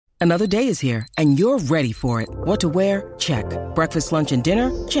Another day is here, and you're ready for it. What to wear? Check. Breakfast, lunch, and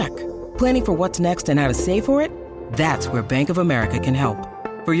dinner? Check. Planning for what's next and how to save for it? That's where Bank of America can help.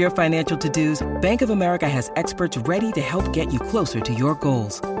 For your financial to-dos, Bank of America has experts ready to help get you closer to your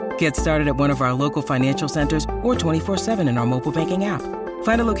goals. Get started at one of our local financial centers or 24/7 in our mobile banking app.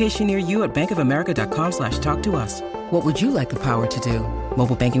 Find a location near you at bankofamerica.com/talktous. What would you like the power to do?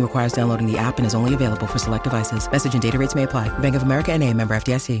 Mobile banking requires downloading the app and is only available for select devices. Message and data rates may apply. Bank of America N.A., member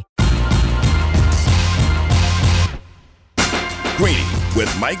FDIC. Greeny with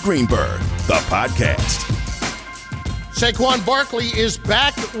Mike Greenberg, the podcast. Saquon Barkley is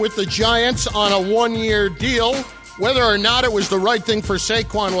back with the Giants on a one-year deal. Whether or not it was the right thing for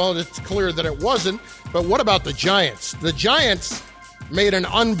Saquon, well, it's clear that it wasn't. But what about the Giants? The Giants made an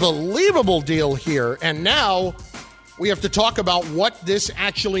unbelievable deal here, and now we have to talk about what this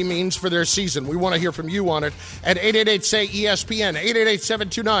actually means for their season. We want to hear from you on it at 888-SAY-ESPN,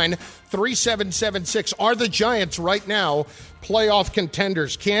 888-729-3776. Are the Giants right now playoff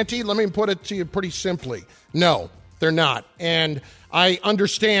contenders? Canty, let me put it to you pretty simply. No, they're not. And I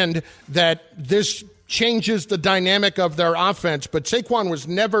understand that this changes the dynamic of their offense, but Saquon was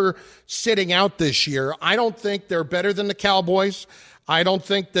never sitting out this year. I don't think they're better than the Cowboys. I don't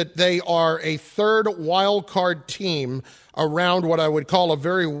think that they are a third wild card team around what I would call a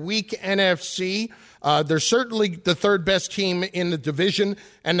very weak NFC. They're certainly the third best team in the division,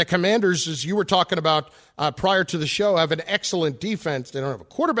 and the Commanders, as you were talking about prior to the show, have an excellent defense. They don't have a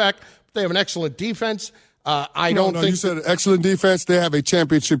quarterback, but they have an excellent defense. I don't think... You said excellent defense. They have a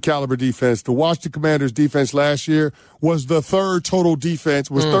championship caliber defense. The Washington Commanders defense last year was the third in total defense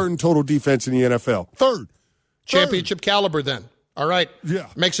in the NFL. Third. Championship caliber then. All right. Yeah.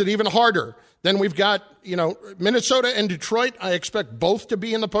 Makes it even harder. Then we've got, Minnesota and Detroit. I expect both to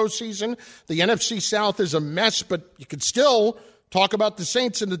be in the postseason. The NFC South is a mess, but you could still talk about the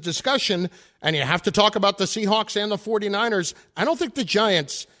Saints in the discussion, and you have to talk about the Seahawks and the 49ers. I don't think the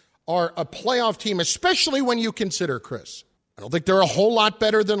Giants are a playoff team, especially when you consider, Chris, I don't think they're a whole lot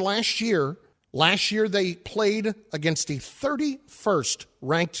better than last year. Last year they played against the 31st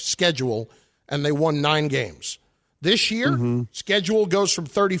ranked schedule, and they won 9 games. This year, schedule goes from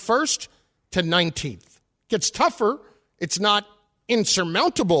 31st to 19th. Gets tougher. It's not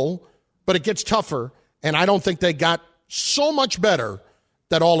insurmountable, but it gets tougher, and I don't think they got so much better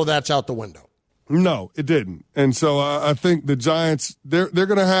that all of that's out the window. No, it didn't. And so I think the Giants, they're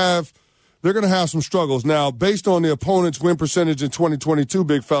going to have some struggles. Now, based on the opponent's win percentage in 2022,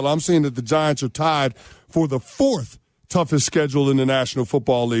 big fella, I'm seeing that the Giants are tied for the 4th toughest schedule in the National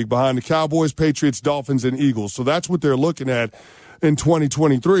Football League behind the Cowboys, Patriots, Dolphins, and Eagles. So that's what they're looking at in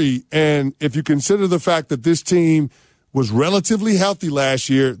 2023. And if you consider the fact that this team was relatively healthy last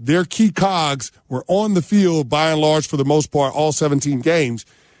year, their key cogs were on the field by and large for the most part all 17 games.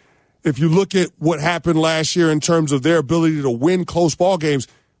 If you look at what happened last year in terms of their ability to win close ball games,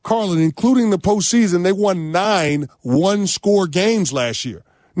 Carlin, including the postseason, they won 9 one-score games last year.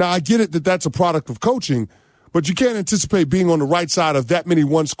 Now, I get it that that's a product of coaching, but you can't anticipate being on the right side of that many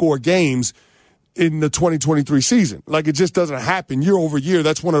one-score games in the 2023 season. Like, it just doesn't happen year over year.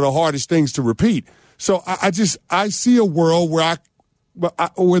 That's one of the hardest things to repeat. So I see a world where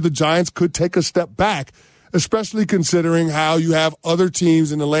the Giants could take a step back, especially considering how you have other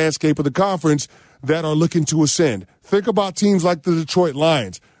teams in the landscape of the conference that are looking to ascend. Think about teams like the Detroit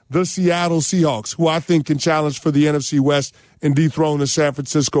Lions, the Seattle Seahawks, who I think can challenge for the NFC West and dethrone the San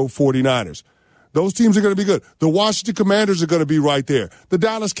Francisco 49ers. Those teams are going to be good. The Washington Commanders are going to be right there. The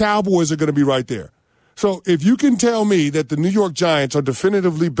Dallas Cowboys are going to be right there. So if you can tell me that the New York Giants are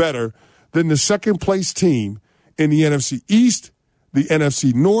definitively better than the second-place team in the NFC East, the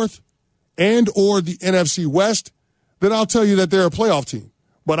NFC North, and or the NFC West, then I'll tell you that they're a playoff team.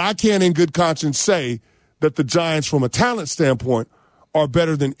 But I can't in good conscience say that the Giants, from a talent standpoint, are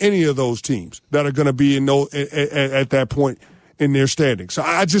better than any of those teams that are going to be at that point in their standing. So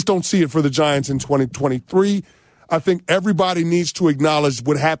I just don't see it for the Giants in 2023. I think everybody needs to acknowledge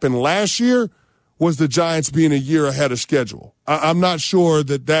what happened last year was the Giants being a year ahead of schedule. I'm not sure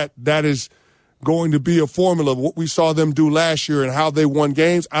that is going to be a formula of what we saw them do last year and how they won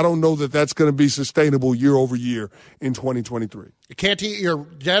games. I don't know that that's going to be sustainable year over year in 2023. You're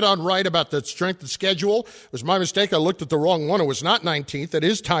dead on right about the strength of schedule. It was my mistake. I looked at the wrong one. It was not 19th. It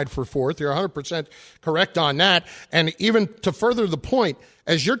is tied for 4th. You're 100% correct on that. And even to further the point,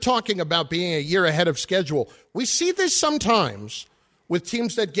 as you're talking about being a year ahead of schedule, we see this sometimes with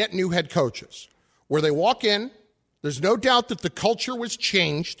teams that get new head coaches, where they walk in, there's no doubt that the culture was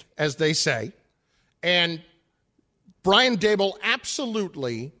changed, as they say, and Brian Daboll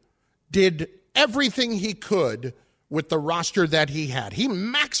absolutely did everything he could with the roster that he had. He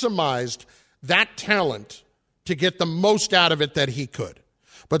maximized that talent to get the most out of it that he could.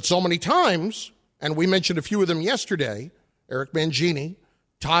 But so many times, and we mentioned a few of them yesterday, Eric Mangini,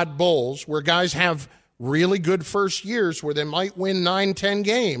 Todd Bowles, where guys have really good first years where they might win 9-10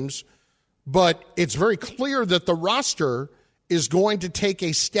 games, but it's very clear that the roster is going to take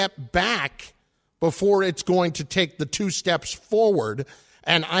a step back before it's going to take the 2 steps forward.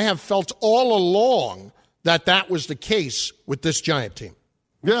 And I have felt all along that that was the case with this Giant team.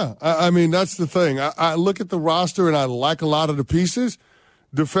 Yeah, I mean, that's the thing. I look at the roster and I like a lot of the pieces.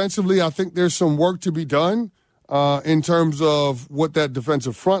 Defensively, I think there's some work to be done in terms of what that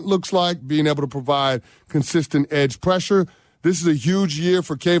defensive front looks like, being able to provide consistent edge pressure. This is a huge year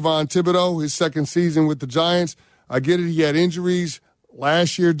for Kayvon Thibodeau, his second season with the Giants. I get it, he had injuries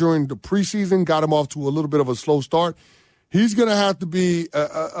last year during the preseason, got him off to a little bit of a slow start. He's going to have to be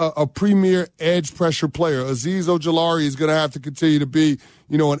a premier edge pressure player. Azeez Ojulari is going to have to continue to be,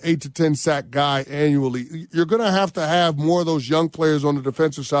 an 8 to 10 sack guy annually. You're going to have more of those young players on the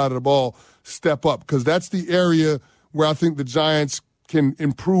defensive side of the ball step up, because that's the area where I think the Giants can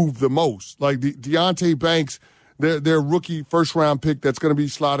improve the most. Like Deonte Banks, their rookie first-round pick that's going to be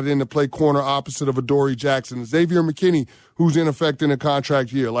slotted in to play corner opposite of Adoree Jackson. Xavier McKinney, who's in effect in a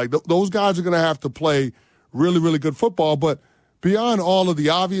contract year. Like those guys are going to have to play really, really good football. But beyond all of the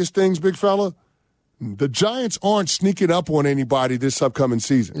obvious things, big fella, the Giants aren't sneaking up on anybody this upcoming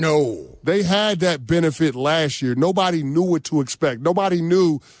season. No. They had that benefit last year. Nobody knew what to expect. Nobody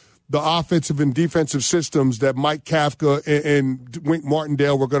knew the offensive and defensive systems that Mike Kafka and Wink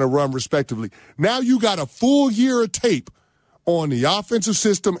Martindale were going to run respectively. Now you got a full year of tape on the offensive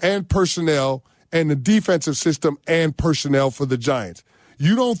system and personnel and the defensive system and personnel for the Giants.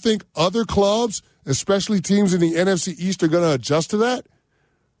 You don't think other clubs, especially teams in the NFC East, are going to adjust to that?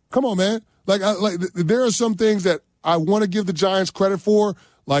 Come on, man. There are some things that I want to give the Giants credit for,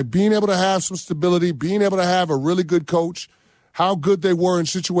 like being able to have some stability, being able to have a really good coach, how good they were in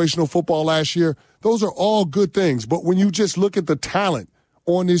situational football last year. Those are all good things. But when you just look at the talent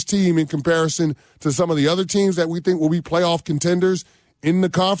on this team in comparison to some of the other teams that we think will be playoff contenders in the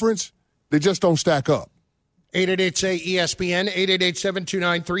conference, they just don't stack up. 888-SAY-ESPN,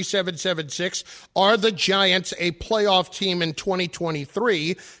 888-729-3776. Are the Giants a playoff team in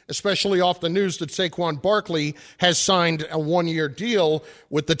 2023, especially off the news that Saquon Barkley has signed a one-year deal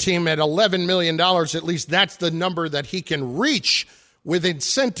with the team at $11 million? At least that's the number that he can reach with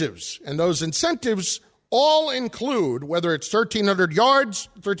incentives. And those incentives all include, whether it's 1,300 yards,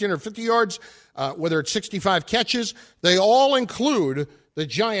 1,350 yards, whether it's 65 catches, they all include the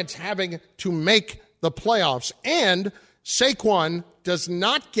Giants having to make the playoffs. And Saquon does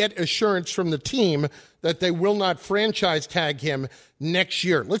not get assurance from the team that they will not franchise tag him next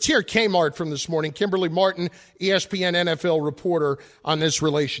year. Let's hear Kmart from this morning. Kimberly Martin, ESPN NFL reporter on this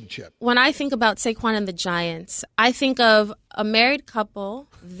relationship. When I think about Saquon and the Giants, I think of a married couple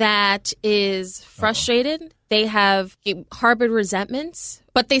that is frustrated. They have harbored resentments,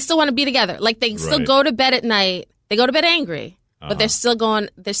 but they still want to be together. Like they still go to bed at night. They go to bed angry. But they're still going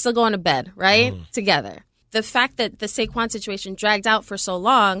to bed, right? Together. The fact that the Saquon situation dragged out for so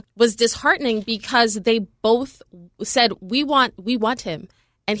long was disheartening because they both said, we want him.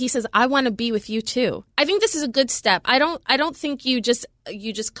 And he says, I want to be with you too. I think this is a good step. I don't think you just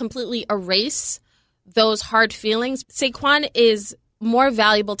completely erase those hard feelings. Saquon is more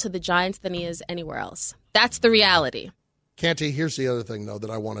valuable to the Giants than he is anywhere else. That's the reality. Canty, here's the other thing, though,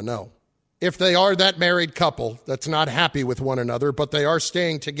 that I want to know. If they are that married couple that's not happy with one another, but they are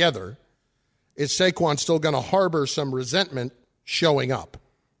staying together, is Saquon still going to harbor some resentment showing up?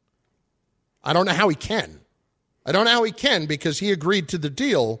 I don't know how he can. Because he agreed to the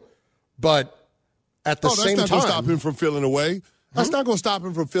deal, but at the same time... That's not going to stop him from feeling away. That's not going to stop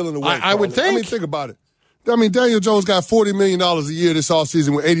him from feeling away. I would think. I mean, think about it. Daniel Jones got $40 million a year this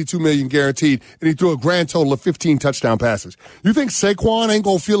offseason with $82 million guaranteed, and he threw a grand total of 15 touchdown passes. You think Saquon ain't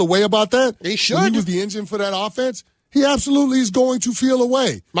going to feel a way about that? He should. When he was the engine for that offense? He absolutely is going to feel a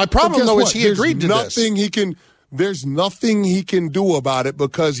way. My problem, though, is he agreed to this. There's nothing he can do about it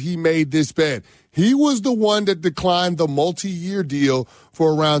because he made this bet. He was the one that declined the multi-year deal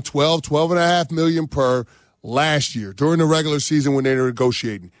for around $12.5 million per last year during the regular season when they were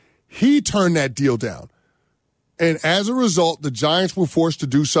negotiating. He turned that deal down. And as a result, the Giants were forced to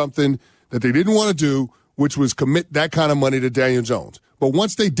do something that they didn't want to do, which was commit that kind of money to Daniel Jones. But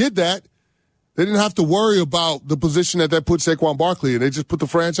once they did that, they didn't have to worry about the position that put Saquon Barkley in. They just put the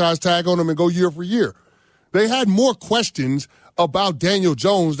franchise tag on him and go year for year. They had more questions about Daniel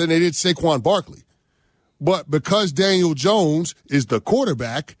Jones than they did Saquon Barkley. But because Daniel Jones is the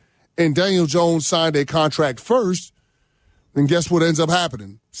quarterback and Daniel Jones signed a contract first, then guess what ends up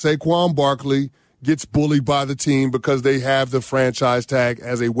happening? Saquon Barkley gets bullied by the team because they have the franchise tag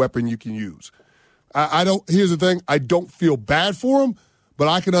as a weapon you can use. Here's the thing, I don't feel bad for him, but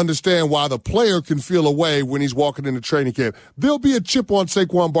I can understand why the player can feel a way when he's walking into training camp. There'll be a chip on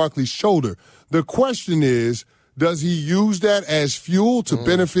Saquon Barkley's shoulder. The question is, does he use that as fuel to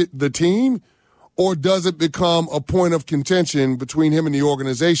benefit the team, or does it become a point of contention between him and the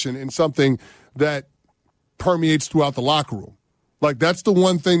organization and something that permeates throughout the locker room? Like, that's the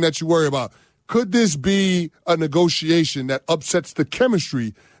one thing that you worry about. Could this be a negotiation that upsets the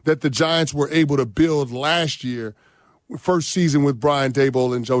chemistry that the Giants were able to build last year, first season with Brian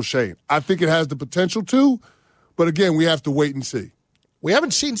Daboll and Joe Schoen? I think it has the potential to, but again, we have to wait and see. We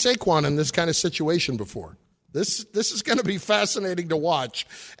haven't seen Saquon in this kind of situation before. This is going to be fascinating to watch.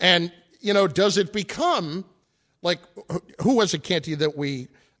 And, does it become, like, who was it, Canty, that we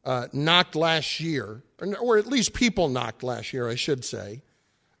knocked last year, or at least people knocked last year, I should say,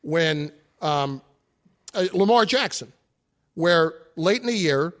 when Lamar Jackson, where late in the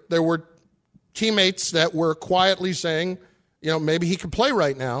year there were teammates that were quietly saying, maybe he could play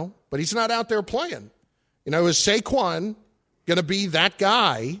right now, but he's not out there playing. Is Saquon going to be that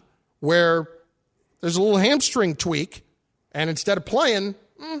guy where there's a little hamstring tweak, and instead of playing,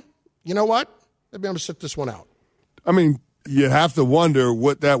 you know what? Maybe I'm going to sit this one out. I mean, you have to wonder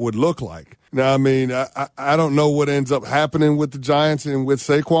what that would look like. Now, I mean, I don't know what ends up happening with the Giants and with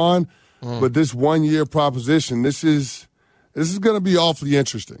Saquon, but this one-year proposition, this is going to be awfully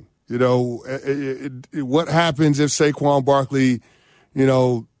interesting. What happens if Saquon Barkley,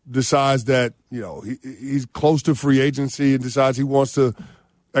 decides that, he's close to free agency and decides he wants to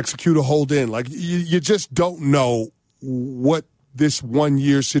execute a hold in. Like, you just don't know what this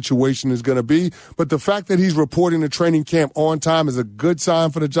one-year situation is going to be. But the fact that he's reporting to training camp on time is a good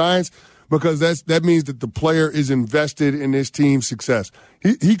sign for the Giants, because that means that the player is invested in his team's success.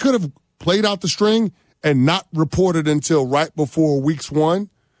 He could have played out the string and not reported until right before week one,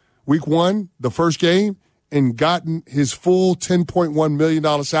 the first game, and gotten his full $10.1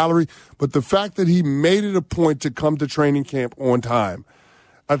 million salary. But the fact that he made it a point to come to training camp on time,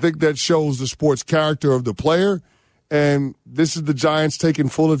 I think that shows the sports character of the player, and this is the Giants taking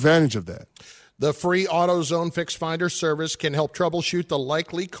full advantage of that. The free AutoZone Fix Finder service can help troubleshoot the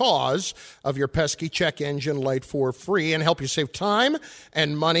likely cause of your pesky check engine light for free and help you save time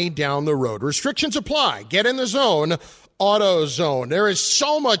and money down the road. Restrictions apply. Get in the zone. AutoZone. There is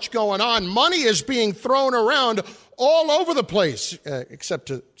so much going on. Money is being thrown around all over the place, except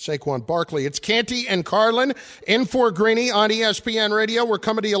to Saquon Barkley. It's Canty and Carlin in for Greeny on ESPN Radio. We're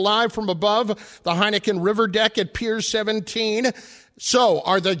coming to you live from above the Heineken River Deck at Pier 17. So,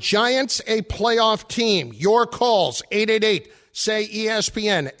 are the Giants a playoff team? Your calls,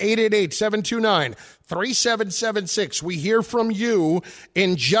 888-SAY-ESPN, 888-729-3776. We hear from you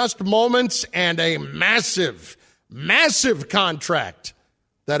in just moments, and a massive contract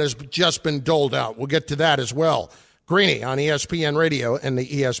that has just been doled out. We'll get to that as well. Greeny on ESPN Radio and the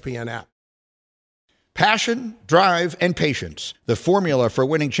ESPN app. Passion, drive, and patience. The formula for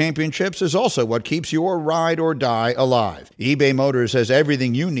winning championships is also what keeps your ride or die alive. eBay Motors has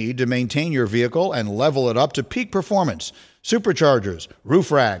everything you need to maintain your vehicle and level it up to peak performance. Superchargers, roof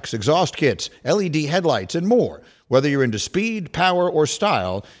racks, exhaust kits, LED headlights, and more. Whether you're into speed, power, or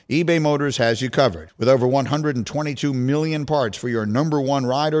style, eBay Motors has you covered. With over 122 million parts for your number one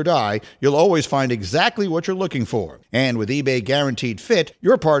ride or die, you'll always find exactly what you're looking for. And with eBay Guaranteed Fit,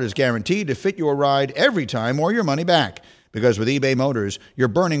 your part is guaranteed to fit your ride every time or your money back. Because with eBay Motors, you're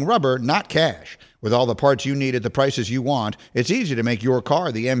burning rubber, not cash. With all the parts you need at the prices you want, it's easy to make your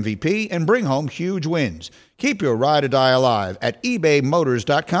car the MVP and bring home huge wins. Keep your ride or die alive at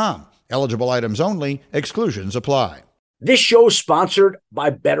ebaymotors.com. Eligible items only. Exclusions apply. This show is sponsored by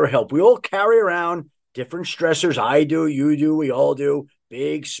BetterHelp. We all carry around different stressors. I do, you do, we all do,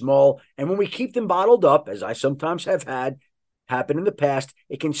 big, small. And when we keep them bottled up, as I sometimes have had happen in the past,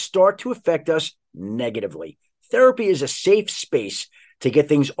 it can start to affect us negatively. Therapy is a safe space to get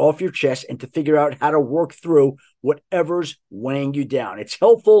things off your chest and to figure out how to work through whatever's weighing you down. It's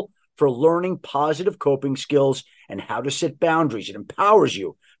helpful for learning positive coping skills and how to set boundaries. It empowers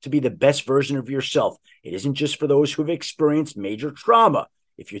you to be the best version of yourself. It isn't just for those who've experienced major trauma.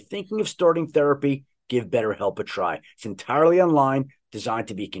 If you're thinking of starting therapy, give BetterHelp a try. It's entirely online, designed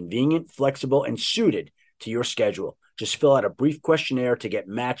to be convenient, flexible, and suited to your schedule. Just fill out a brief questionnaire to get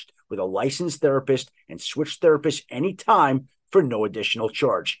matched with a licensed therapist and switch therapists anytime for no additional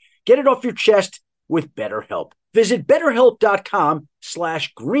charge. Get it off your chest with BetterHelp. Visit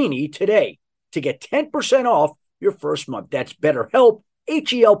BetterHelp.com/Greeny today to get 10% off your first month. That's BetterHelp,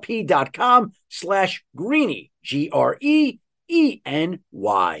 HELP.com/Greeny, GREENY.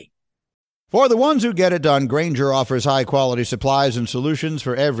 For the ones who get it done, Grainger offers high-quality supplies and solutions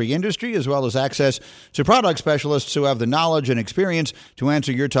for every industry, as well as access to product specialists who have the knowledge and experience to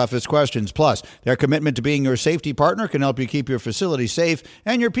answer your toughest questions. Plus, their commitment to being your safety partner can help you keep your facility safe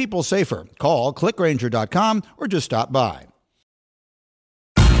and your people safer. Call, clickgrainger.com, or just stop by.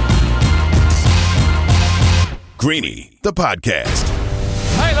 Greeny, the podcast.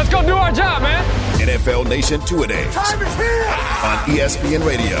 Hey, let's go do our job, man. NFL Nation Two-A-Days. Time is here. On ESPN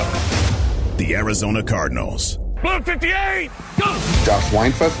Radio. The Arizona Cardinals. Blue 58, go! Josh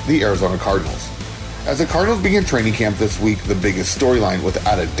Weinfuss, the Arizona Cardinals. As the Cardinals begin training camp this week, the biggest storyline,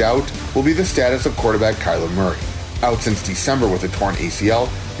 without a doubt, will be the status of quarterback Kyler Murray. Out since December with a torn ACL,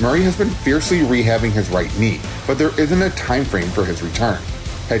 Murray has been fiercely rehabbing his right knee, but there isn't a time frame for his return.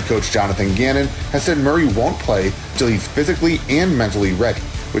 Head coach Jonathan Gannon has said Murray won't play till he's physically and mentally ready,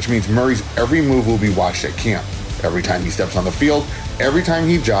 which means Murray's every move will be watched at camp. Every time he steps on the field, every time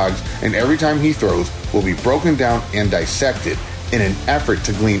he jogs, and every time he throws will be broken down and dissected in an effort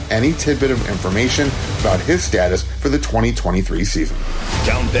to glean any tidbit of information about his status for the 2023 season.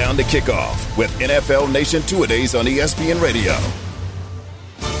 Countdown to kickoff with NFL Nation Two-A-Days on ESPN Radio.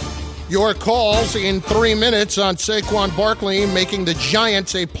 Your calls in 3 minutes on Saquon Barkley making the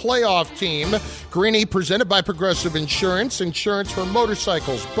Giants a playoff team. Greeny presented by Progressive Insurance. Insurance for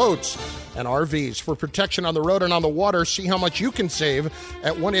motorcycles, boats, and RVs. For protection on the road and on the water, see how much you can save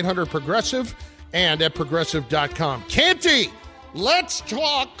at 1-800-PROGRESSIVE and at Progressive.com. Canty, let's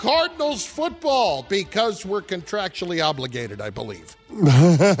talk Cardinals football because we're contractually obligated, I believe.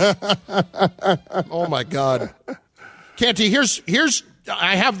 Oh, my God. Canty, here's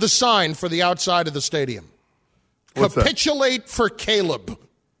I have the sign for the outside of the stadium. What's Capitulate for Caleb.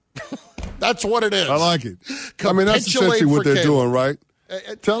 That's what it is. I like it. I mean, that's essentially what they're doing, right?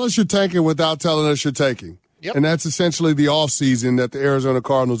 Tell us you're tanking without telling us you're taking. Yep. And that's essentially the offseason that the Arizona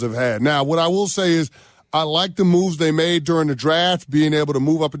Cardinals have had. Now, what I will say is I like the moves they made during the draft, being able to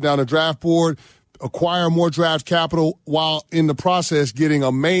move up and down the draft board, acquire more draft capital while in the process getting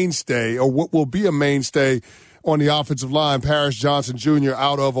a mainstay, or what will be a mainstay, on the offensive line, Paris Johnson Jr.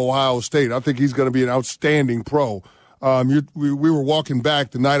 out of Ohio State. I think he's going to be an outstanding pro. We were walking back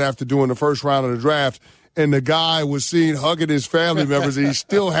the night after doing the first round of the draft, and the guy was seen hugging his family members, and he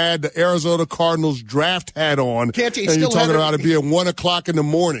still had the Arizona Cardinals draft hat on. Can't he and still you're talking had about it being 1 o'clock in the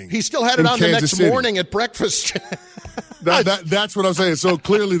morning. He still had it on the next City. morning at breakfast. That's what I'm saying. So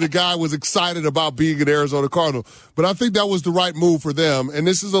clearly the guy was excited about being an Arizona Cardinal. But I think that was the right move for them. And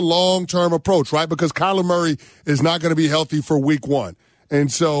this is a long-term approach, right? Because Kyler Murray is not going to be healthy for week 1.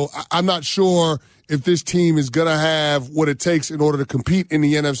 And so I'm not sure if this team is going to have what it takes in order to compete in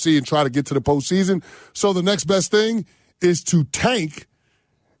the NFC and try to get to the postseason. So the next best thing is to tank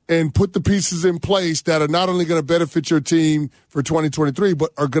and put the pieces in place that are not only going to benefit your team for 2023, but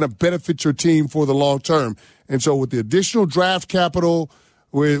are going to benefit your team for the long term. And so with the additional draft capital,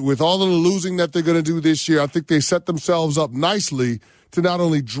 with all of the losing that they're going to do this year, I think they set themselves up nicely to not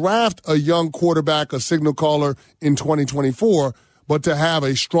only draft a young quarterback, a signal caller in 2024, but to have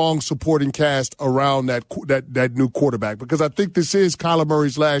a strong supporting cast around that new quarterback. Because I think this is Kyler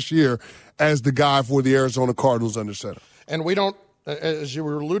Murray's last year as the guy for the Arizona Cardinals under center. And we don't, as you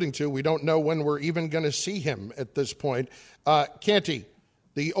were alluding to, we don't know when we're even going to see him at this point. Canty,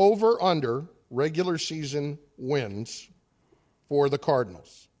 the over-under regular season wins for the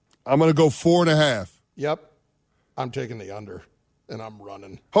Cardinals. I'm going to go 4.5. Yep. I'm taking the under, and I'm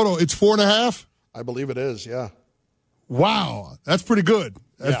running. Hold on, it's 4.5? I believe it is, yeah. Wow, that's pretty good.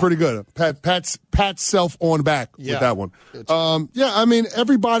 That's pretty good. Pat's self on back with that one. I mean,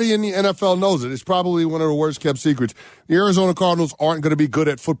 everybody in the NFL knows it. It's probably one of the worst kept secrets. The Arizona Cardinals aren't going to be good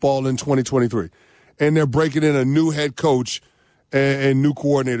at football in 2023, and they're breaking in a new head coach and new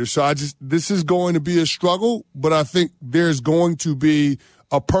coordinator. So this is going to be a struggle, but I think there's going to be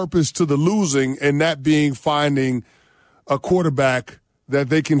a purpose to the losing, and that being finding a quarterback that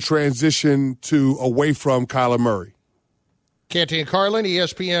they can transition to away from Kyler Murray. Canty and Carlin,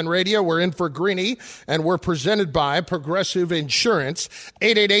 ESPN Radio. We're in for Greeny, and we're presented by Progressive Insurance.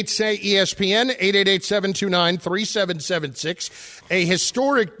 888-SAY-ESPN, 888-729-3776. A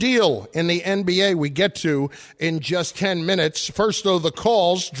historic deal in the NBA we get to in just 10 minutes. First, though, the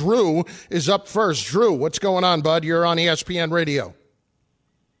calls. Drew is up first. Drew, what's going on, bud? You're on ESPN Radio.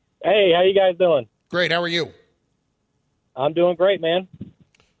 Hey, how you guys doing? Great. How are you? I'm doing great, man.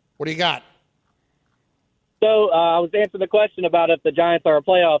 What do you got? So I was answering the question about if the Giants are a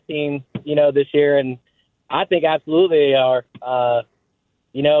playoff team, this year, and I think absolutely they are. I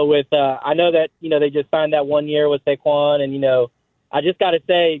know that, they just signed that 1 year with Saquon, and, I just got to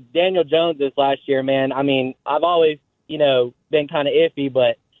say, Daniel Jones this last year, man, I mean, I've always, been kind of iffy,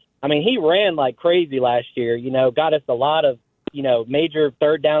 but, I mean, he ran like crazy last year, got us a lot of, major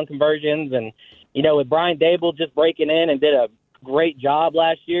third down conversions. And, with Brian Dable just breaking in and did a great job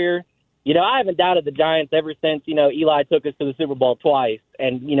last year, I haven't doubted the Giants ever since, Eli took us to the Super Bowl twice.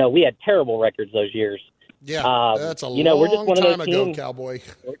 And, we had terrible records those years. Yeah, that's a we're just long one of time those ago, teams. Cowboy.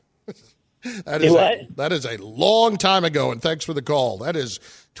 That is a long time ago, and thanks for the call. That is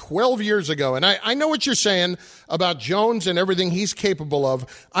 12 years ago. And I know what you're saying about Jones and everything he's capable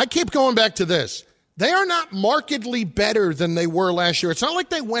of. I keep going back to this. They are not markedly better than they were last year. It's not like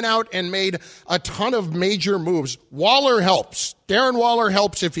they went out and made a ton of major moves. Waller helps. Darren Waller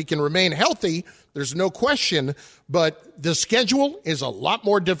helps if he can remain healthy. There's no question. But the schedule is a lot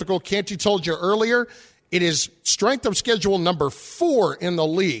more difficult. Canty told you earlier, it is strength of schedule number 4 in the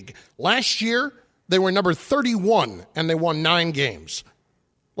league. Last year, they were number 31, and they won 9 games.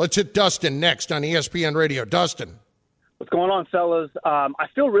 Let's hit Dustin next on ESPN Radio. Dustin. What's going on, fellas? I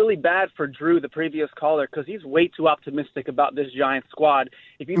feel really bad for Drew, the previous caller, because he's way too optimistic about this Giants squad.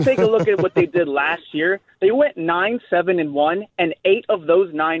 If you take a look at what they did last year, they went 9-7-1, and 8 of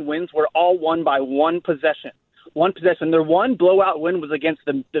those 9 wins were all won by one possession. One possession. Their one blowout win was against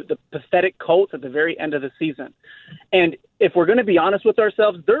the pathetic Colts at the very end of the season. And if we're going to be honest with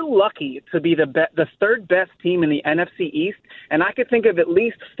ourselves, they're lucky to be the third best team in the NFC East. And I could think of at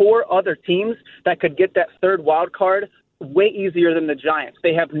least 4 other teams that could get that third wild card way easier than the Giants.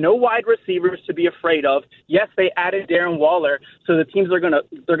 They have no wide receivers to be afraid of. Yes, they added Darren Waller, so the teams are going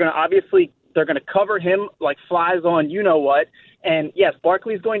to cover him like flies on you know what. And yes,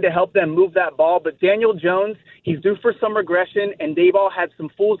 Barkley's going to help them move that ball, but Daniel Jones, he's due for some regression, and Dayball had some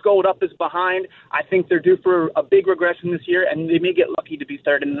fool's gold up his behind. I think they're due for a big regression this year, and they may get lucky to be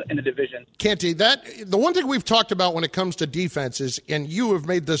third in the division. Canty, the one thing we've talked about when it comes to defenses, and you have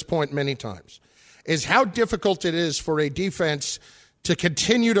made this point many times, is how difficult it is for a defense to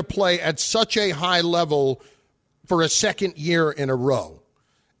continue to play at such a high level for a second year in a row.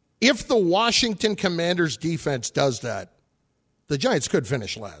 If the Washington Commanders defense does that, the Giants could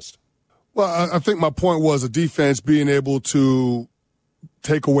finish last. Well, I think my point was a defense being able to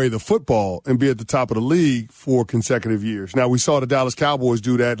take away the football and be at the top of the league for consecutive years. Now, we saw the Dallas Cowboys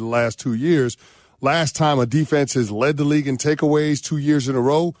do that in the last 2 years. Last time a defense has led the league in takeaways 2 years in a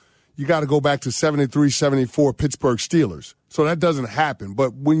row, you got to go back to 73-74 Pittsburgh Steelers. So that doesn't happen.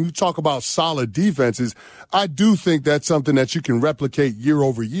 But when you talk about solid defenses, I do think that's something that you can replicate year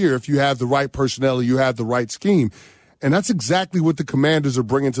over year if you have the right personnel, you have the right scheme. And that's exactly what the Commanders are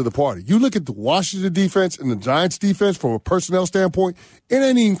bringing to the party. You look at the Washington defense and the Giants defense from a personnel standpoint, it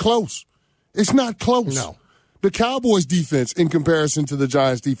ain't even close. It's not close. No. The Cowboys defense in comparison to the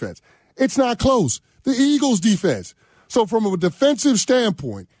Giants defense, it's not close. The Eagles defense. So from a defensive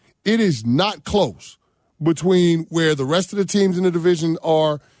standpoint, it is not close between where the rest of the teams in the division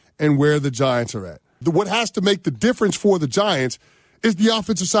are and where the Giants are at. What has to make the difference for the Giants is the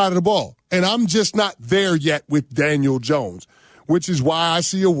offensive side of the ball. And I'm just not there yet with Daniel Jones, which is why I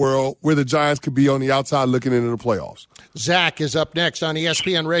see a world where the Giants could be on the outside looking into the playoffs. Zach is up next on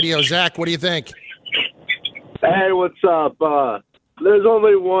ESPN Radio. Zach, what do you think? Hey, what's up? There's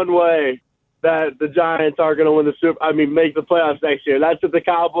only one way that the Giants are going to win make the playoffs next year. That's if the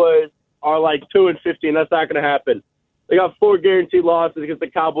Cowboys are like 2-15. That's not going to happen. They got 4 guaranteed losses against the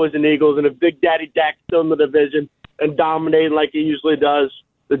Cowboys and Eagles, and if Big Daddy Dak still in the division and dominating like he usually does,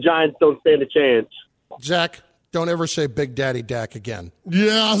 the Giants don't stand a chance. Zach, don't ever say Big Daddy Dak again.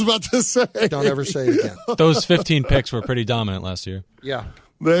 Yeah, I was about to say. Don't ever say it again. Those 15 picks were pretty dominant last year. Yeah.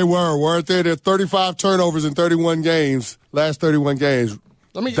 They were, weren't they? There 35 turnovers in 31 games, last 31 games.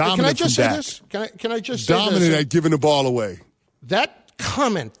 Can I just say this? Can I just say dominant this? at giving the ball away. That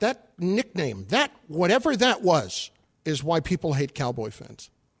comment, that nickname, that whatever that was, is why people hate Cowboy fans.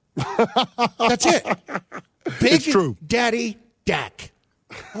 That's it. Big true. Daddy Dak.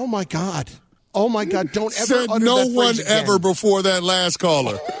 Oh my God. Don't ever Said utter no that one phrase again. ever before that last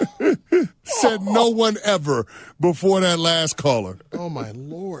caller. Said no one ever before that last caller. Oh my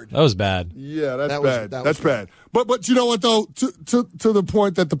Lord. That was bad. Yeah, that's That bad. was That's bad. But you know what though? To the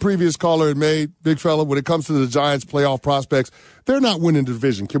point that the previous caller had made, big fella, when it comes to the Giants' playoff prospects, they're not winning the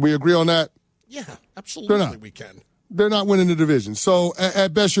division. Can we agree on that? Yeah, absolutely. They're not. We can. They're not winning the division. So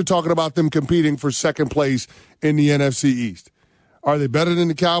at best, you're talking about them competing for second place in the NFC East. Are they better than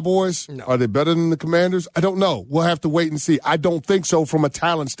the Cowboys? No. Are they better than the Commanders? I don't know. We'll have to wait and see. I don't think so from a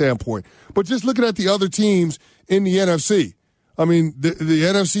talent standpoint. But just looking at the other teams in the NFC, I mean, the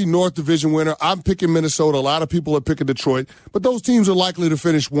NFC North division winner, I'm picking Minnesota. A lot of people are picking Detroit. But those teams are likely to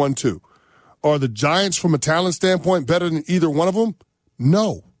finish 1-2. Are the Giants, from a talent standpoint, better than either one of them?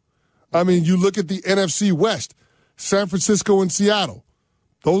 No. I mean, you look at the NFC West, San Francisco and Seattle.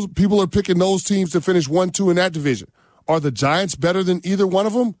 Those people are picking those teams to finish 1-2 in that division. Are the Giants better than either one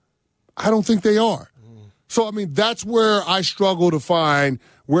of them? I don't think they are. So, I mean, that's where I struggle to find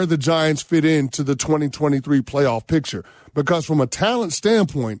where the Giants fit into the 2023 playoff picture. Because from a talent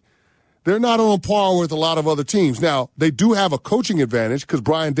standpoint, they're not on par with a lot of other teams. Now, they do have a coaching advantage because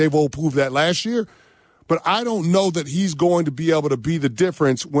Brian Daboll proved that last year. But I don't know that he's going to be able to be the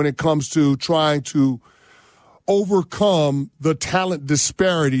difference when it comes to trying to overcome the talent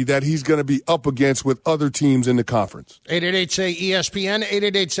disparity that he's going to be up against with other teams in the conference. 888-SAY-ESPN,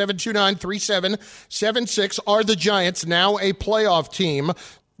 888-729-3776. Are the Giants now a playoff team?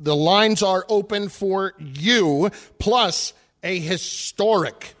 The lines are open for you. Plus, a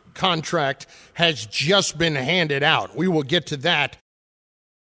historic contract has just been handed out. We will get to that.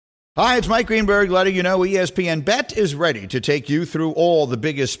 Hi, it's Mike Greenberg letting you know ESPN Bet is ready to take you through all the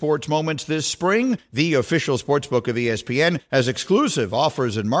biggest sports moments this spring. The official sportsbook of ESPN has exclusive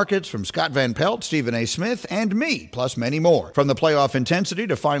offers and markets from Scott Van Pelt, Stephen A. Smith, and me, plus many more. From the playoff intensity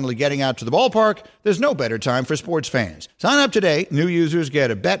to finally getting out to the ballpark, there's no better time for sports fans. Sign up today. New users get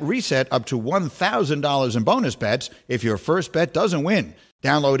a bet reset up to $1,000 in bonus bets if your first bet doesn't win.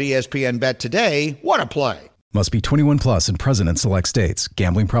 Download ESPN Bet today. What a play. Must be 21 plus and present in select states.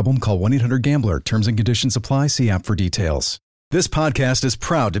 Gambling problem? Call 1-800-GAMBLER. Terms and conditions apply. See app for details. This podcast is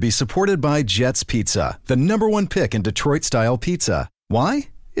proud to be supported by Jets Pizza, the #1 pick in Detroit-style pizza. Why?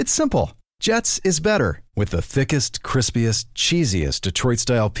 It's simple. Jets is better. With the thickest, crispiest, cheesiest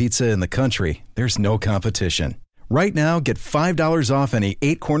Detroit-style pizza in the country, there's no competition. Right now, get $5 off any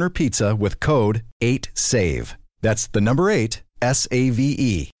 8-corner pizza with code 8SAVE. That's the number 8,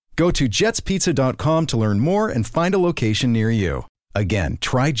 S-A-V-E. Go to jetspizza.com to learn more and find a location near you. Again,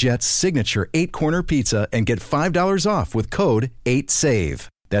 try Jet's signature 8-corner pizza and get $5 off with code 8SAVE.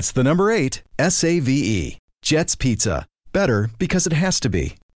 That's the number 8, S-A-V-E. Jet's Pizza. Better because it has to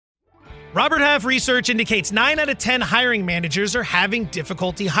be. Robert Half research indicates 9 out of 10 hiring managers are having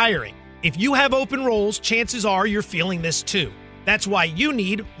difficulty hiring. If you have open roles, chances are you're feeling this too. That's why you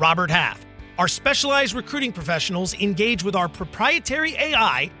need Robert Half. Our specialized recruiting professionals engage with our proprietary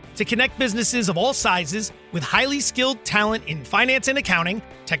AI to connect businesses of all sizes with highly skilled talent in finance and accounting,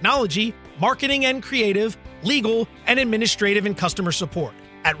 technology, marketing and creative, legal, and administrative and customer support.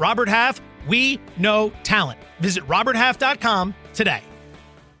 At Robert Half, we know talent. Visit roberthalf.com today.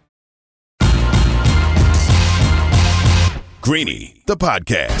 Greeny, the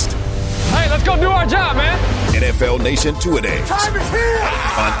podcast. Hey, let's go do our job, man. NFL Nation Two-A-Days. Time is here.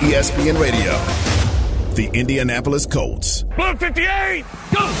 On ESPN Radio. The Indianapolis Colts. Blue 58,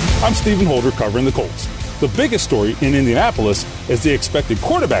 go! I'm Stephen Holder covering the Colts. The biggest story in Indianapolis is the expected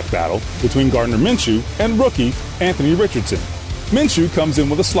quarterback battle between Gardner Minshew and rookie Anthony Richardson. Minshew comes in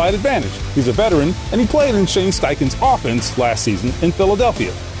with a slight advantage. He's a veteran, and he played in Shane Steichen's offense last season in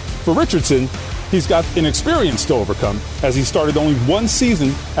Philadelphia. For Richardson, he's got an experience to overcome as he started only one season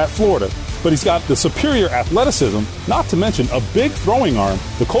at Florida. But he's got the superior athleticism, not to mention a big throwing arm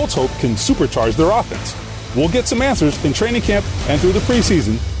the Colts hope can supercharge their offense. We'll get some answers in training camp and through the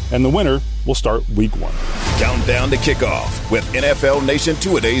preseason, and the winner will start week 1. Countdown to kickoff with NFL Nation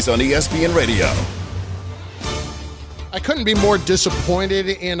Two-A-Days on ESPN Radio. I couldn't be more disappointed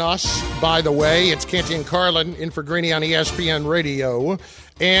in us, by the way. It's Canty and Carlin in for Greeny on ESPN Radio.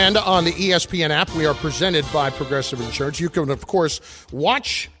 And on the ESPN app, we are presented by Progressive Insurance. You can, of course,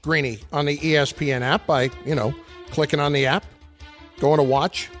 watch Greeny on the ESPN app by, clicking on the app, going to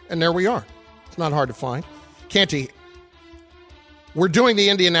watch, and there we are. It's not hard to find. Canty, we're doing the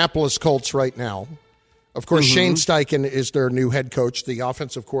Indianapolis Colts right now. Of course, Shane Steichen is their new head coach, the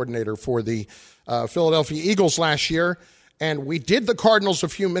offensive coordinator for the Philadelphia Eagles last year. And we did the Cardinals a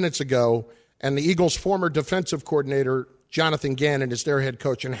few minutes ago, and the Eagles' former defensive coordinator, Jonathan Gannon, is their head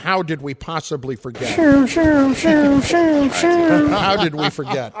coach. And how did we possibly forget? How did we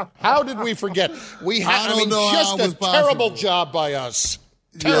forget? How did we forget? Just a terrible job by us.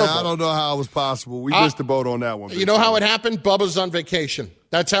 Terrible. Yeah, I don't know how it was possible. We missed the boat on that one. You know how it happened? Bubba's on vacation.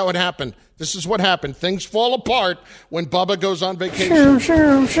 That's how it happened. This is what happened. Things fall apart when Bubba goes on vacation.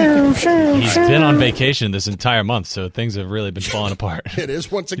 He's been on vacation this entire month, so things have really been falling apart. It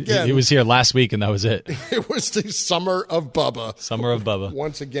is once again. He was here last week, and that was it. It was the summer of Bubba. Summer of Bubba.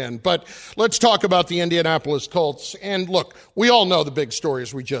 Once again. But let's talk about the Indianapolis Colts. And look, we all know the big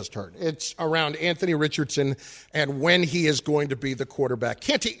stories we just heard. It's around Anthony Richardson and when he is going to be the quarterback.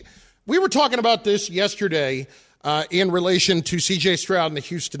 Canty, we were talking about this yesterday in relation to C.J. Stroud and the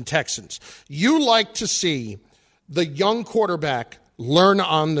Houston Texans. You like to see the young quarterback learn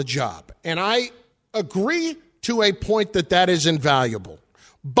on the job. And I agree to a point that is invaluable.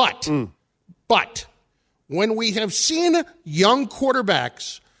 But when we have seen young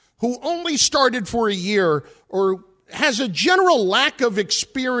quarterbacks who only started for a year or has a general lack of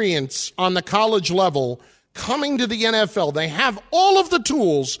experience on the college level coming to the NFL, they have all of the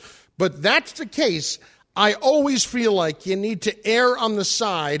tools, but that's the case. I always feel like you need to err on the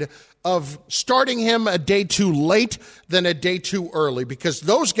side of starting him a day too late than a day too early, because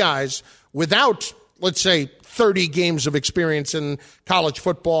those guys, without, let's say, 30 games of experience in college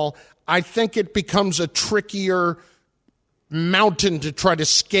football, I think it becomes a trickier mountain to try to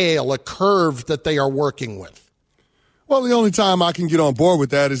scale, a curve that they are working with. Well, the only time I can get on board with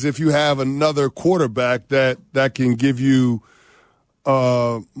that is if you have another quarterback that can give you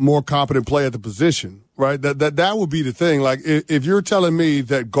more competent play at the position, right? That would be the thing. Like, if you're telling me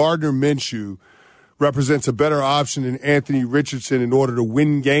that Gardner Minshew represents a better option than Anthony Richardson in order to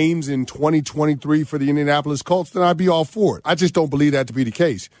win games in 2023 for the Indianapolis Colts, then I'd be all for it. I just don't believe that to be the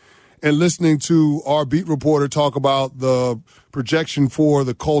case. And listening to our beat reporter talk about the projection for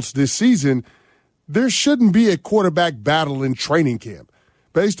the Colts this season, there shouldn't be a quarterback battle in training camp.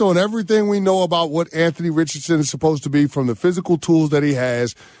 Based on everything we know about what Anthony Richardson is supposed to be, from the physical tools that he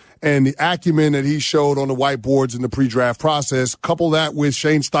has and the acumen that he showed on the whiteboards in the pre-draft process, couple that with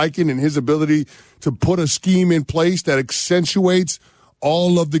Shane Steichen and his ability to put a scheme in place that accentuates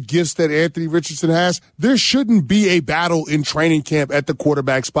all of the gifts that Anthony Richardson has, there shouldn't be a battle in training camp at the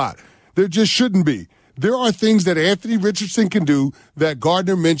quarterback spot. There just shouldn't be. There are things that Anthony Richardson can do that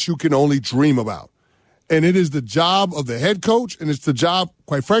Gardner Minshew can only dream about. And it is the job of the head coach, and it's the job,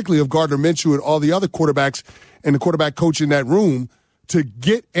 quite frankly, of Gardner Minshew and all the other quarterbacks and the quarterback coach in that room to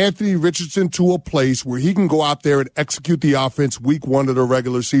get Anthony Richardson to a place where he can go out there and execute the offense week one of the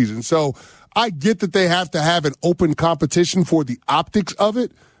regular season. So I get that they have to have an open competition for the optics of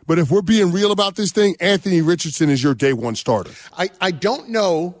it, but if we're being real about this thing, Anthony Richardson is your day one starter. I don't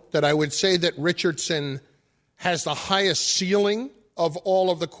know that I would say that Richardson has the highest ceiling of all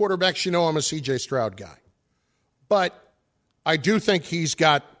of the quarterbacks. You know, I'm a C.J. Stroud guy. But I do think he's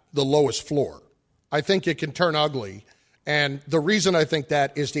got the lowest floor. I think it can turn ugly. And the reason I think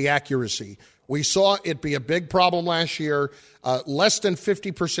that is the accuracy. We saw it be a big problem last year, less than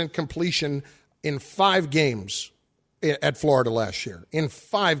 50% completion in 5 games at Florida last year. In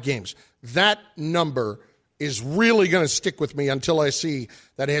 5 games. That number is really going to stick with me until I see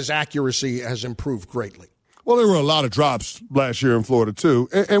that his accuracy has improved greatly. Well, there were a lot of drops last year in Florida, too.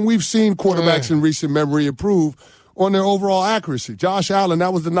 And we've seen quarterbacks in recent memory improve on their overall accuracy. Josh Allen,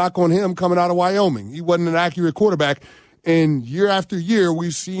 that was the knock on him coming out of Wyoming. He wasn't an accurate quarterback. And year after year,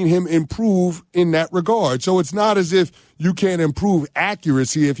 we've seen him improve in that regard. So it's not as if you can't improve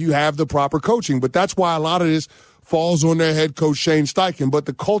accuracy if you have the proper coaching. But that's why a lot of this falls on their head coach, Shane Steichen. But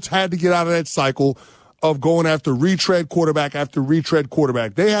the Colts had to get out of that cycle of going after retread quarterback after retread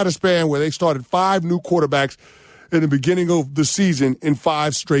quarterback. They had a span where they started 5 new quarterbacks in the beginning of the season in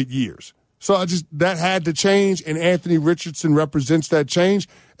 5 straight years. So that had to change, and Anthony Richardson represents that change,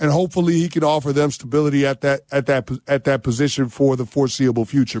 and hopefully he can offer them stability at that position for the foreseeable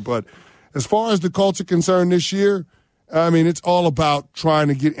future. But as far as the Colts are concerned this year, I mean, it's all about trying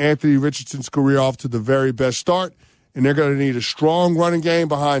to get Anthony Richardson's career off to the very best start, and they're going to need a strong running game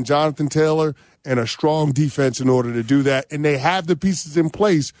behind Jonathan Taylor and a strong defense in order to do that. And they have the pieces in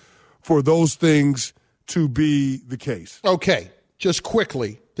place for those things to be the case. Okay, just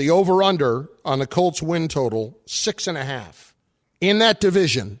quickly, the over-under on the Colts win total, 6.5. In that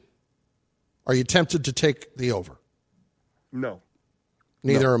division, are you tempted to take the over? No.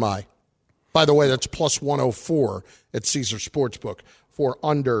 Neither am I. By the way, that's plus 104 at Caesar Sportsbook for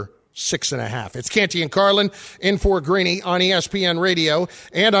under 6.5. It's Canty and Carlin in for Greeny on ESPN Radio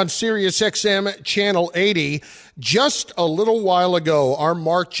and on Sirius XM Channel 80. Just a little while ago, our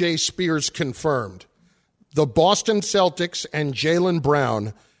Mark J. Spears confirmed the Boston Celtics and Jaylen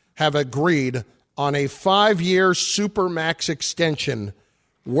Brown have agreed on a 5-year Supermax extension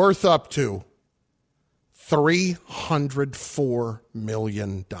worth up to $304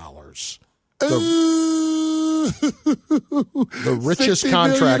 million. The richest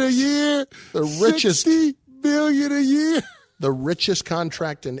contract a year. $60 million a year. The richest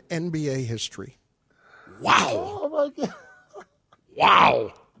contract in NBA history. Wow. Oh my God.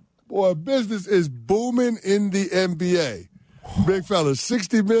 Wow. Boy, business is booming in the NBA. Big fella,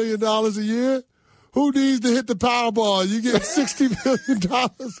 $60 million a year? Who needs to hit the Powerball? You get $60 million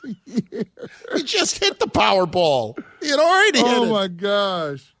a year. You just hit the Powerball. You already hit it. Oh, my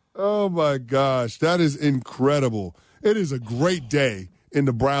gosh. Oh, my gosh. That is incredible. It is a great day in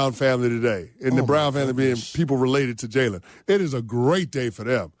the Brown family today, in the Brown family being people related to Jalen. It is a great day for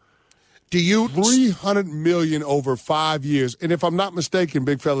them. $300 million over 5 years. And if I'm not mistaken,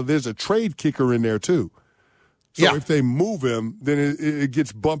 big fella, there's a trade kicker in there too. So if they move him, then it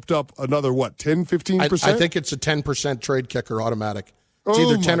gets bumped up another, 10, 15%? I think it's a 10% trade kicker automatic. It's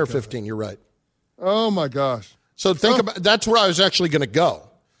either 10 or 15, you're right. Oh, my gosh. So think about that's where I was actually going to go.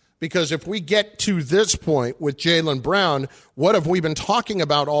 Because if we get to this point with Jaylen Brown, what have we been talking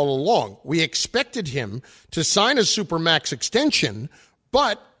about all along? We expected him to sign a Supermax extension,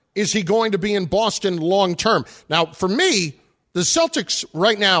 but is he going to be in Boston long term? Now, for me, the Celtics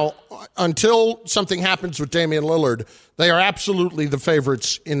right now, until something happens with Damian Lillard, they are absolutely the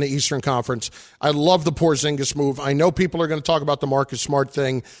favorites in the Eastern Conference. I love the Porzingis move. I know people are going to talk about the Marcus Smart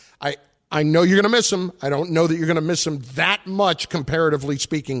thing. I know you're going to miss him. I don't know that you're going to miss him that much, comparatively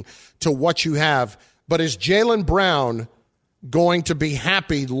speaking, to what you have. But is Jaylen Brown going to be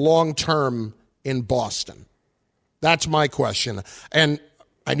happy long-term in Boston? That's my question. And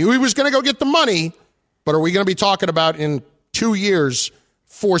I knew he was going to go get the money, but are we going to be talking about in 2 years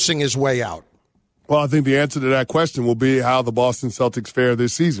forcing his way out? Well, I think the answer to that question will be how the Boston Celtics fare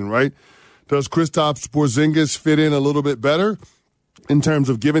this season, right? Does Kristaps Porzingis fit in a little bit better in terms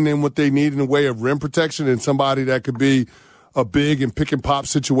of giving them what they need in the way of rim protection and somebody that could be a big and pick and pop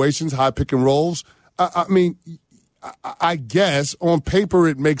situations, high pick and rolls? I guess on paper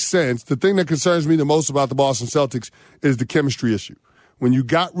it makes sense. The thing that concerns me the most about the Boston Celtics is the chemistry issue. When you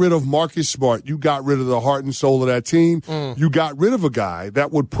got rid of Marcus Smart, you got rid of the heart and soul of that team. You got rid of a guy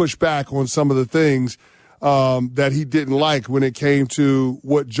that would push back on some of the things that he didn't like when it came to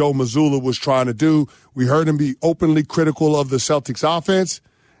what Joe Mazzulla was trying to do. We heard him be openly critical of the Celtics offense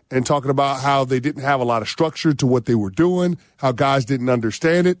and talking about how they didn't have a lot of structure to what they were doing, how guys didn't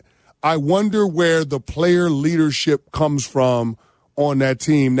understand it. I wonder where the player leadership comes from on that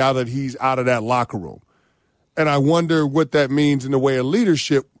team now that he's out of that locker room. And I wonder what that means in the way of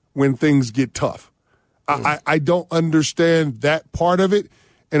leadership when things get tough. I don't understand that part of it,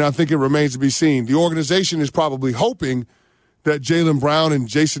 and I think it remains to be seen. The organization is probably hoping that Jaylen Brown and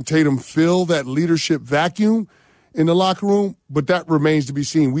Jason Tatum fill that leadership vacuum in the locker room, but that remains to be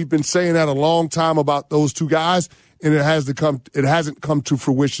seen. We've been saying that a long time about those two guys, and it hasn't come to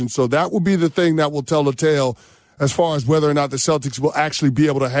fruition. So that will be the thing that will tell the tale as far as whether or not the Celtics will actually be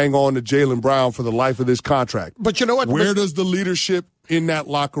able to hang on to Jaylen Brown for the life of this contract. But you know what? Where does the leadership in that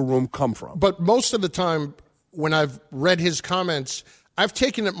locker room come from? But most of the time when I've read his comments, I've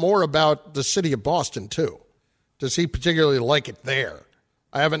taken it more about the city of Boston, too. Does he particularly like it there?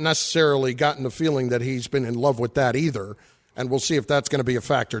 I haven't necessarily gotten the feeling that he's been in love with that either, and we'll see if that's going to be a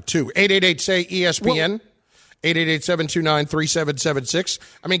factor, too. 888-SAY-ESPN, 888-729-3776.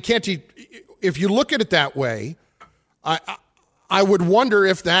 I mean, Canty, if you look at it that way, I would wonder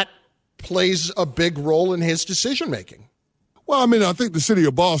if that plays a big role in his decision-making. Well, I mean, I think the city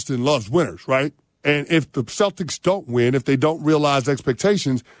of Boston loves winners, right? And if the Celtics don't win, if they don't realize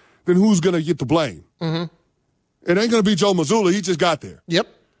expectations, then who's going to get the blame? Mm-hmm. It ain't going to be Joe Mazzulla. He just got there. Yep.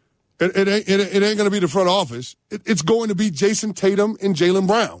 It ain't going to be the front office. It's going to be Jason Tatum and Jaylen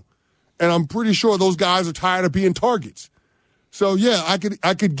Brown. And I'm pretty sure those guys are tired of being targets. So, yeah,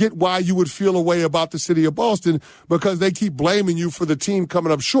 I could get why you would feel a way about the city of Boston because they keep blaming you for the team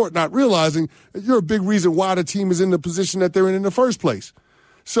coming up short, not realizing that you're a big reason why the team is in the position that they're in the first place.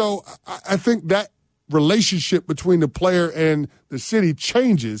 So I think that relationship between the player and the city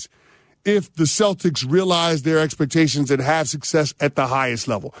changes if the Celtics realize their expectations and have success at the highest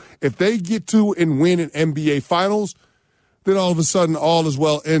level. If they get to and win an NBA Finals, then all of a sudden all is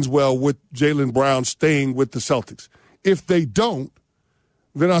well ends well with Jaylen Brown staying with the Celtics. If they don't,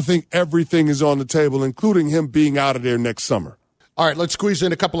 then I think everything is on the table, including him being out of there next summer. All right, let's squeeze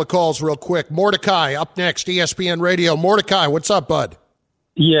in a couple of calls real quick. Mordecai up next, ESPN Radio. Mordecai, what's up, bud?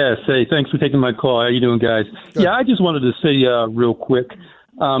 Yes, hey, thanks for taking my call. How you doing, guys? Good. Yeah, I just wanted to say real quick,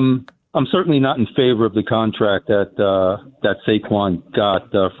 I'm certainly not in favor of the contract that Saquon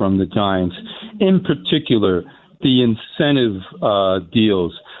got from the Giants. In particular, the incentive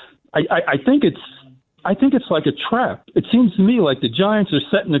deals. I think it's like a trap. It seems to me like the Giants are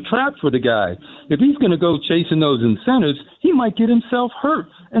setting a trap for the guy. If he's going to go chasing those incentives, he might get himself hurt.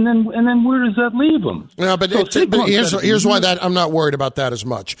 And then where does that leave him? No, but here's why that I'm not worried about that as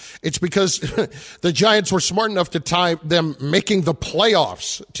much. It's because the Giants were smart enough to tie them making the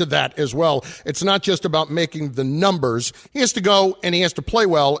playoffs to that as well. It's not just about making the numbers. He has to go and he has to play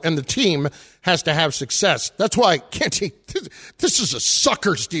well, and the team has to have success. That's why this is a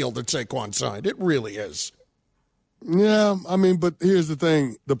sucker's deal that Saquon signed. It really is. Yeah, I mean, but here's the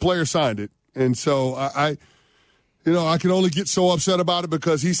thing. The player signed it, and so I can only get so upset about it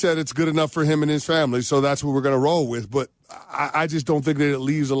because he said it's good enough for him and his family, so that's what we're going to roll with. But I just don't think that it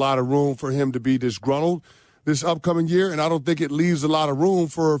leaves a lot of room for him to be disgruntled this upcoming year, and I don't think it leaves a lot of room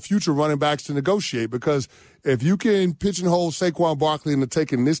for future running backs to negotiate, because if you can pigeonhole Saquon Barkley into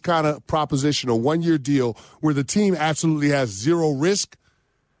taking this kind of proposition, a one-year deal where the team absolutely has zero risk,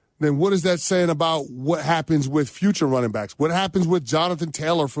 then what is that saying about what happens with future running backs? What happens with Jonathan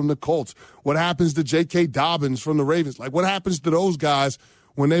Taylor from the Colts? What happens to J.K. Dobbins from the Ravens? Like, what happens to those guys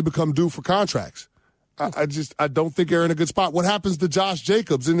when they become due for contracts? I don't think they're in a good spot. What happens to Josh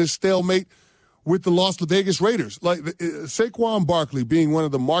Jacobs in this stalemate with the Las Vegas Raiders? Like, Saquon Barkley being one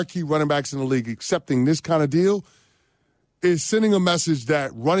of the marquee running backs in the league, accepting this kind of deal is sending a message that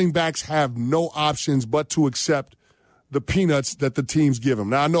running backs have no options but to accept the peanuts that the teams give them.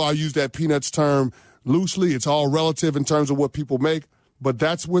 Now, I know I use that peanuts term loosely. It's all relative in terms of what people make, but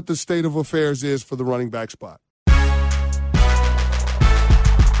that's what the state of affairs is for the running back spot.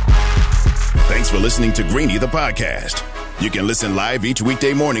 Thanks for listening to Greeny, the podcast. You can listen live each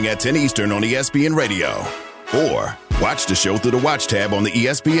weekday morning at 10 Eastern on ESPN Radio. Or watch the show through the Watch tab on the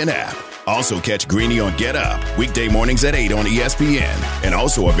ESPN app. Also catch Greeny on Get Up, weekday mornings at 8 on ESPN. And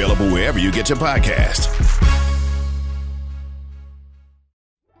also available wherever you get your podcast.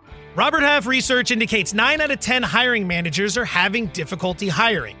 Robert Half research indicates 9 out of 10 hiring managers are having difficulty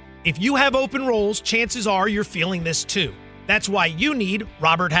hiring. If you have open roles, chances are you're feeling this too. That's why you need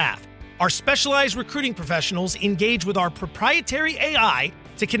Robert Half. Our specialized recruiting professionals engage with our proprietary AI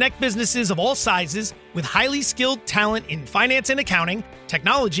to connect businesses of all sizes with highly skilled talent in finance and accounting,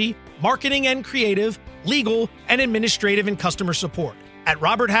 technology, marketing and creative, legal, and administrative and customer support. At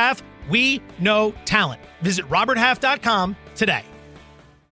Robert Half, we know talent. Visit roberthalf.com today.